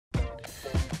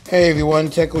Hey everyone,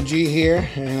 Tech OG here,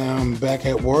 and I'm back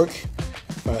at work.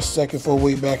 My second full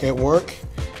week back at work,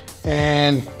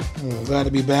 and I'm glad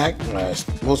to be back.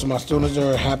 Most of my students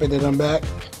are happy that I'm back.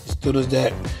 Students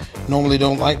that normally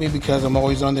don't like me because I'm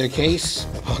always on their case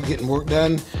about getting work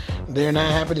done, they're not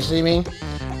happy to see me.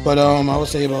 But I would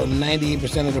say about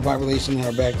 98% of the population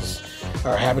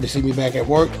are happy to see me back at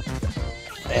work.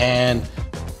 And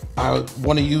I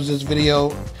want to use this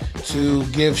video to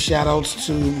give shout outs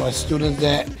to my students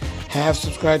that have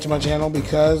subscribed to my channel,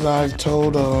 because I've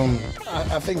told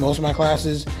I think most of my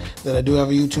classes that I do have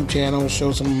a YouTube channel,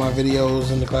 show some of my videos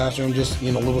in the classroom, just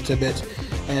little tidbits,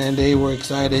 and they were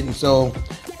excited, and so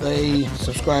they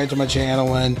subscribed to my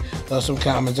channel and left some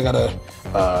comments. I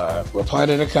gotta reply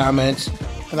to their comments,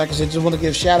 and like I said, just want to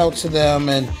give shout outs to them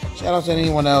and shout outs to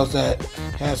anyone else that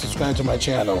has subscribed to my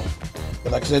channel.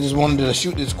 But like I said, I just wanted to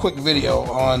shoot this quick video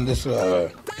on this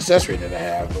accessory that I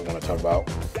have I want to talk about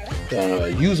that I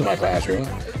use in my classroom.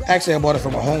 Actually, I bought it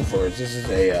from a Home First. This is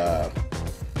a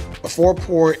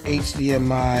 4-port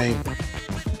HDMI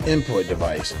input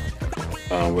device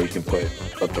where you can put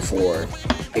up to 4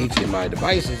 HDMI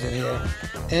devices in here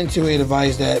into a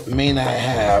device that may not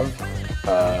have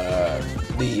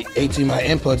the HDMI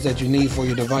inputs that you need for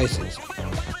your devices.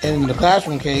 And in the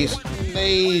classroom case,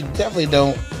 they definitely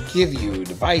don't give you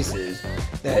devices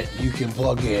that you can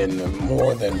plug in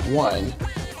more than one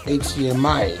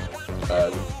HDMI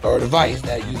or device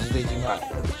that uses HDMI.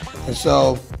 And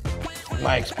so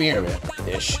my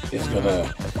experiment-ish is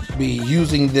gonna be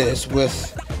using this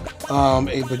with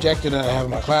a projector that I have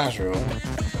in my classroom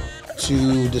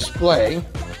to display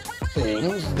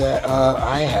things that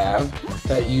I have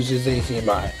that uses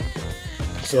HDMI.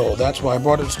 So that's why I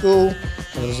brought it to school.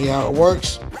 I'm gonna see how it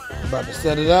works. I'm about to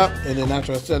set it up, and then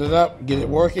after I set it up, get it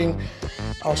working,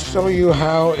 I'll show you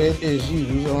how it is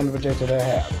used on the projector that I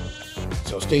have.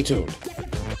 So stay tuned.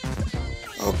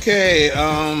 Okay,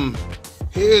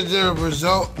 here's the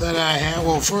result that I have.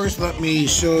 Well, first let me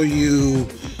show you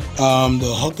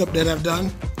the hookup that I've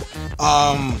done.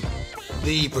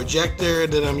 The projector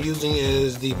that I'm using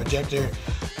is the projector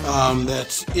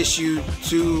that's issued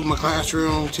to my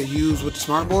classroom to use with the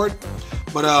smartboard.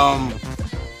 But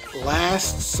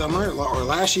last summer or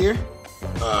last year,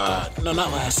 no,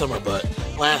 not last summer, but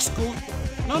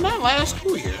not last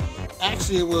school year.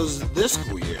 Actually, it was this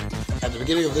school year. At the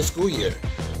beginning of this school year,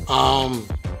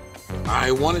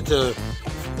 I wanted to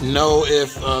know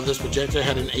if this projector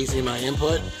had an HDMI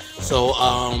input. So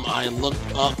I looked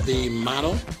up the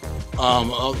model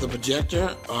of the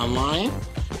projector online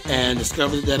and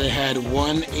discovered that it had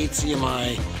one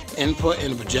HDMI input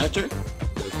in the projector.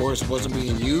 Of course, it wasn't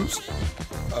being used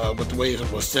with the way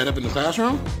it was set up in the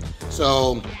classroom.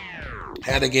 So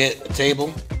had to get a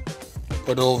table,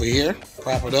 put it over here,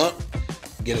 prop it up,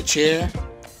 get a chair,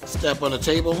 step on the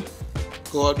table,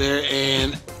 go up there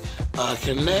and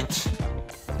connect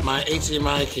my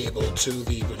HDMI cable to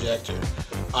the projector.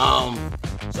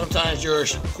 Sometimes your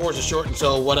cords are short, and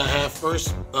so what I have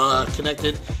first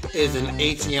connected is an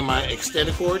HDMI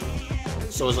extended cord.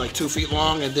 So it's like 2 feet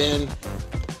long, and then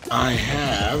I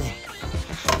have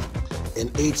an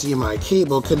HDMI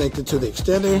cable connected to the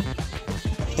extender,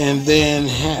 and then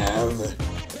have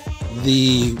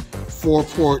the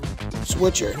 4-port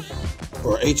switcher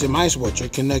or HDMI switcher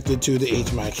connected to the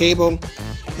HDMI cable,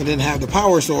 and then have the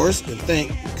power source. And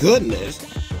thank goodness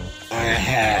I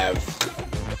have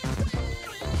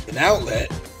an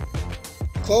outlet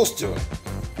close to it.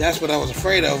 That's what I was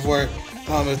afraid of, where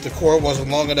if the cord wasn't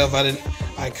long enough,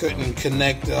 I couldn't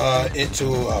connect it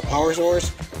to a power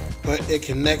source. But it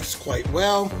connects quite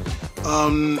well.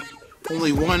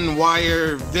 Only one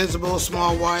wire visible,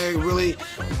 small wire, really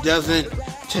doesn't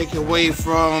take away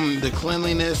from the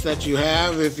cleanliness that you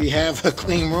have if you have a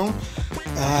clean room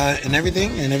and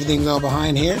everything's all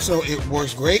behind here, so it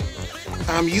works great.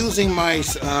 I'm using my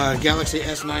Galaxy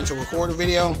S9 to record a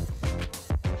video,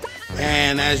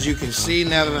 and as you can see,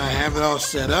 now that I have it all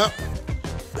set up,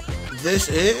 this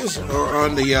is, or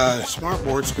on the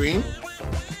smartboard screen,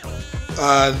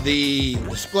 the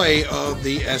display of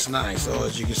the S9. So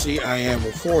as you can see, I am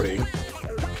recording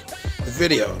the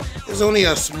video. There's only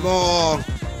a small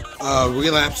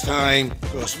relapse time,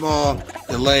 so a small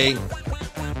delay,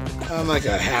 like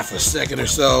a half a second or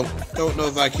so. Don't know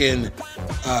if I can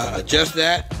adjust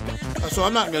that. So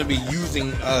I'm not going to be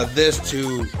using this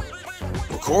to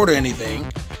record or anything.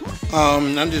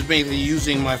 I'm just basically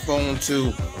using my phone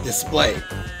to display.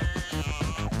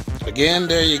 Again,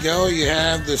 there you go. You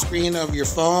have the screen of your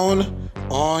phone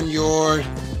on your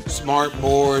smart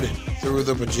board through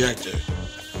the projector.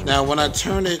 Now, when I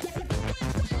turn it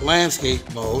landscape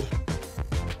mode,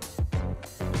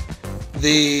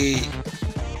 the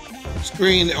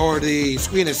screen or the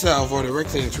screen itself or the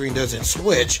rectangle screen doesn't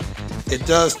switch, it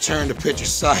does turn the picture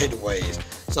sideways.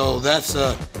 So that's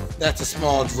a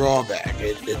small drawback.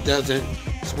 It doesn't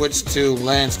switch to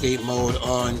landscape mode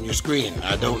on your screen.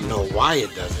 I don't know why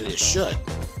it doesn't. It should.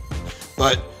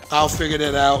 But I'll figure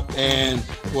that out and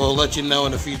we'll let you know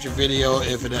in a future video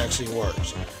if it actually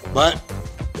works. But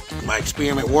my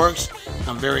experiment works.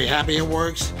 I'm very happy it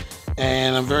works.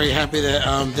 And I'm very happy that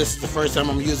this is the first time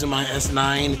I'm using my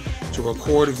S9 to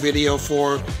record a video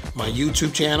for my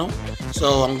YouTube channel.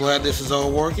 So I'm glad this is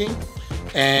all working.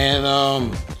 And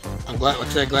I'm glad, like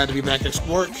I said, glad to be back at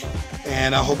work.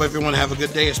 And I hope everyone have a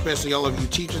good day, especially all of you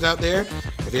teachers out there.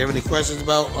 If you have any questions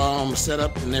about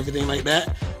setup and everything like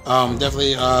that,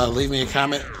 definitely leave me a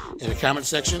comment in the comment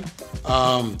section.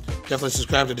 Definitely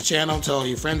subscribe to the channel, tell all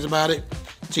your friends about it,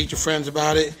 teach your friends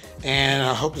about it, and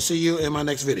I hope to see you in my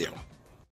next video.